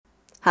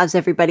How's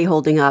everybody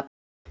holding up?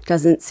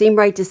 Doesn't seem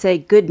right to say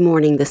good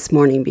morning this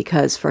morning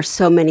because for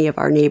so many of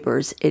our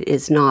neighbors, it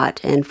is not.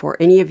 And for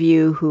any of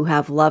you who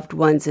have loved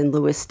ones in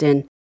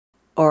Lewiston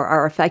or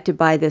are affected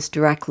by this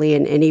directly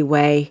in any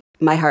way,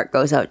 my heart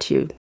goes out to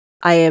you.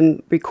 I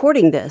am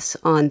recording this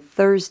on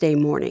Thursday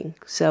morning.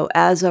 So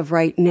as of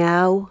right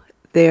now,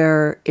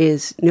 there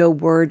is no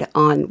word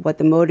on what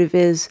the motive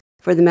is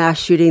for the mass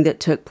shooting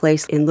that took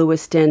place in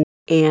Lewiston,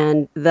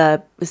 and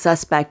the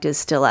suspect is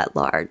still at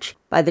large.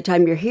 By the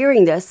time you're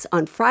hearing this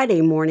on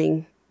Friday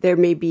morning, there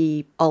may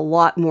be a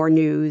lot more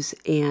news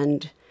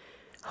and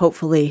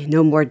hopefully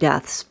no more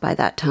deaths by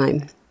that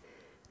time.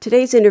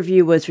 Today's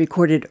interview was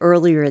recorded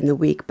earlier in the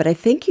week, but I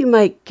think you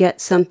might get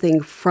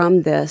something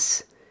from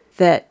this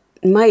that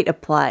might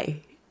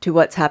apply to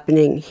what's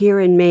happening here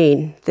in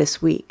Maine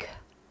this week.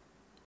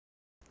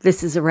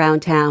 This is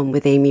Around Town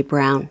with Amy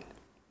Brown.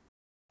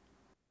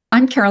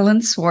 I'm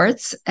Carolyn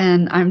Swartz,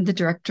 and I'm the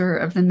director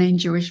of the Maine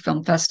Jewish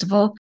Film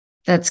Festival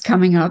that's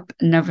coming up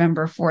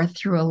November 4th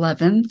through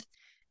 11th.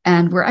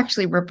 And we're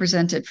actually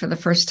represented for the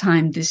first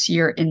time this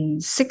year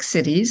in 6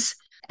 cities.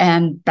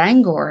 And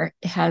Bangor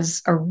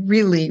has a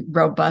really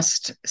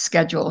robust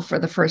schedule for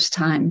the first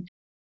time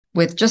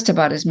with just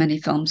about as many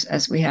films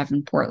as we have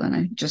in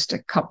Portland, just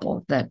a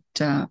couple that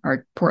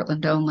are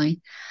Portland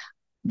only.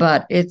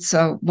 But it's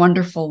a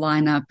wonderful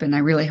lineup, and I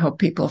really hope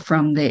people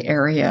from the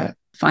area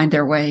find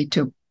their way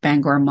to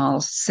Bangor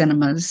Mall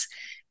cinemas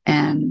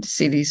and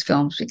see these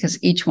films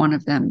because each one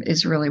of them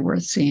is really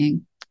worth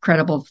seeing.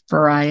 Incredible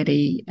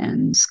variety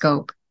and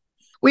scope.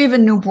 We have a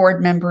new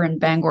board member in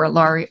Bangor,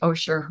 Laurie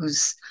Osher,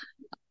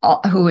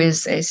 who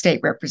is a state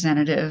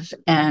representative,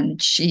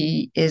 and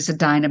she is a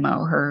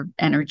dynamo. Her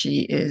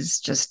energy is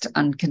just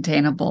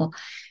uncontainable.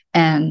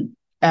 And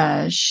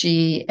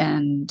she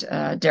and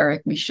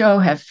Derek Michaud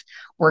have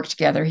worked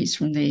together. He's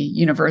from the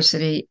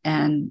university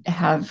and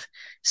have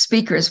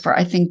speakers for,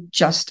 I think,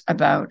 just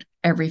about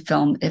every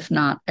film, if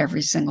not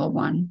every single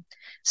one.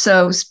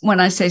 So when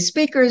I say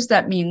speakers,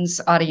 that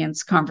means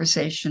audience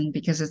conversation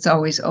because it's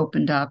always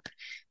opened up.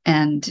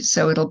 And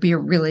so it'll be a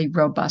really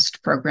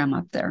robust program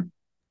up there.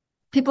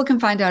 People can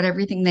find out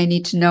everything they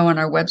need to know on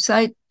our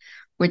website,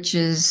 which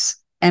is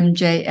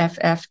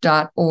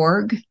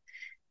mjff.org.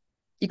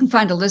 You can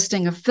find a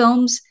listing of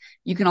films.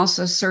 You can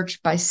also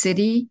search by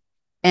city,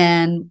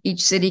 and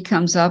each city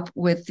comes up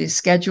with the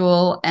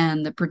schedule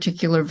and the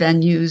particular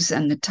venues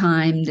and the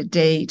time, the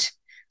date.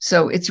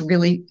 So it's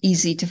really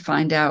easy to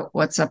find out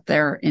what's up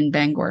there in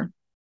Bangor.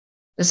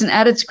 There's an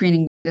added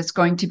screening that's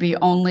going to be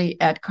only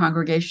at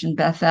Congregation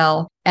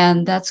Bethel,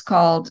 and that's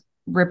called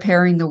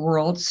Repairing the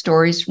World,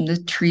 Stories from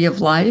the Tree of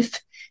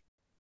Life.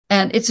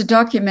 And it's a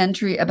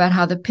documentary about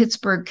how the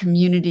Pittsburgh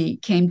community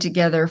came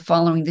together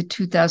following the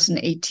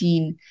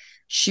 2018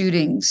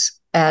 shootings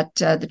at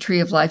the Tree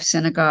of Life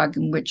Synagogue,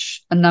 in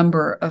which a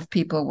number of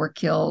people were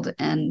killed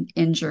and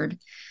injured.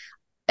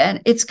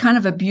 And it's kind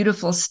of a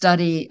beautiful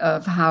study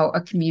of how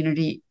a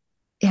community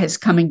is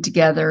coming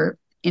together,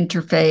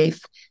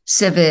 interfaith,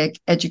 civic,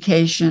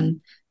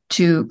 education,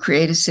 to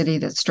create a city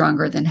that's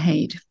stronger than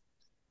hate.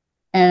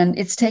 And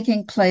it's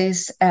taking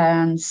place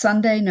on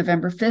Sunday,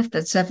 November 5th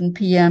at 7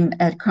 p.m.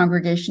 at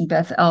Congregation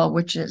Bethel,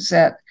 which is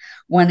at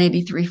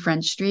 183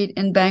 French Street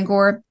in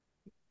Bangor.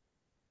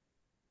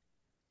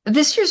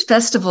 This year's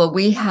festival,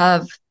 we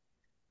have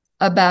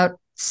about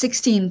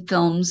 16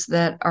 films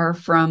that are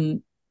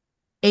from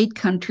 8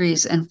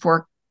 countries and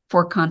four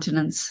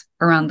continents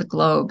around the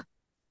globe.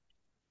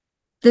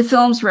 The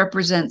films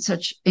represent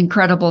such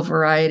incredible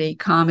variety: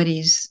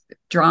 comedies,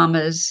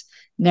 dramas,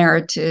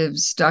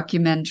 narratives,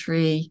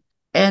 documentary,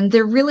 and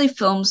they're really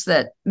films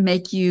that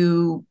make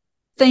you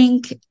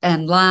think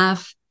and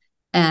laugh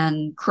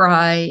and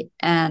cry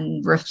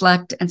and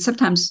reflect, and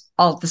sometimes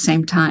all at the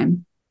same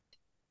time.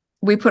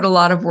 We put a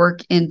lot of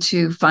work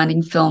into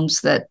finding films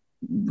that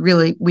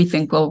really we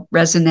think will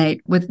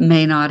resonate with the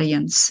Maine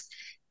audience.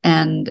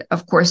 And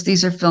of course,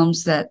 these are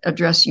films that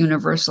address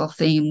universal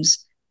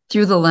themes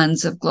through the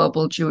lens of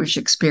global Jewish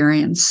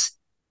experience.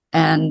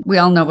 And we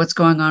all know what's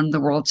going on in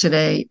the world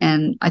today.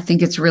 And I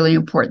think it's really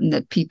important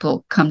that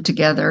people come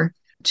together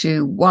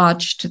to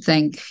watch, to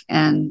think,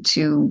 and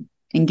to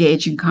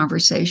engage in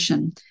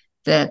conversation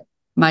that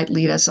might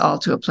lead us all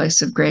to a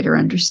place of greater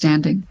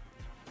understanding.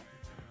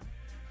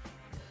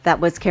 That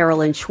was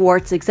Carolyn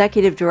Swartz,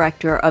 Executive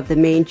Director of the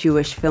Maine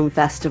Jewish Film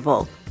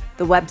Festival.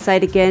 The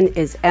website again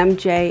is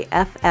mjff.org.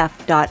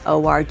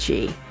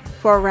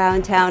 For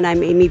Around Town,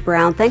 I'm Amy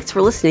Brown. Thanks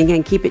for listening,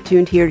 and keep it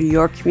tuned here to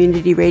your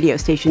community radio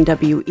station,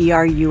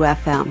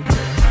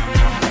 WERU-FM.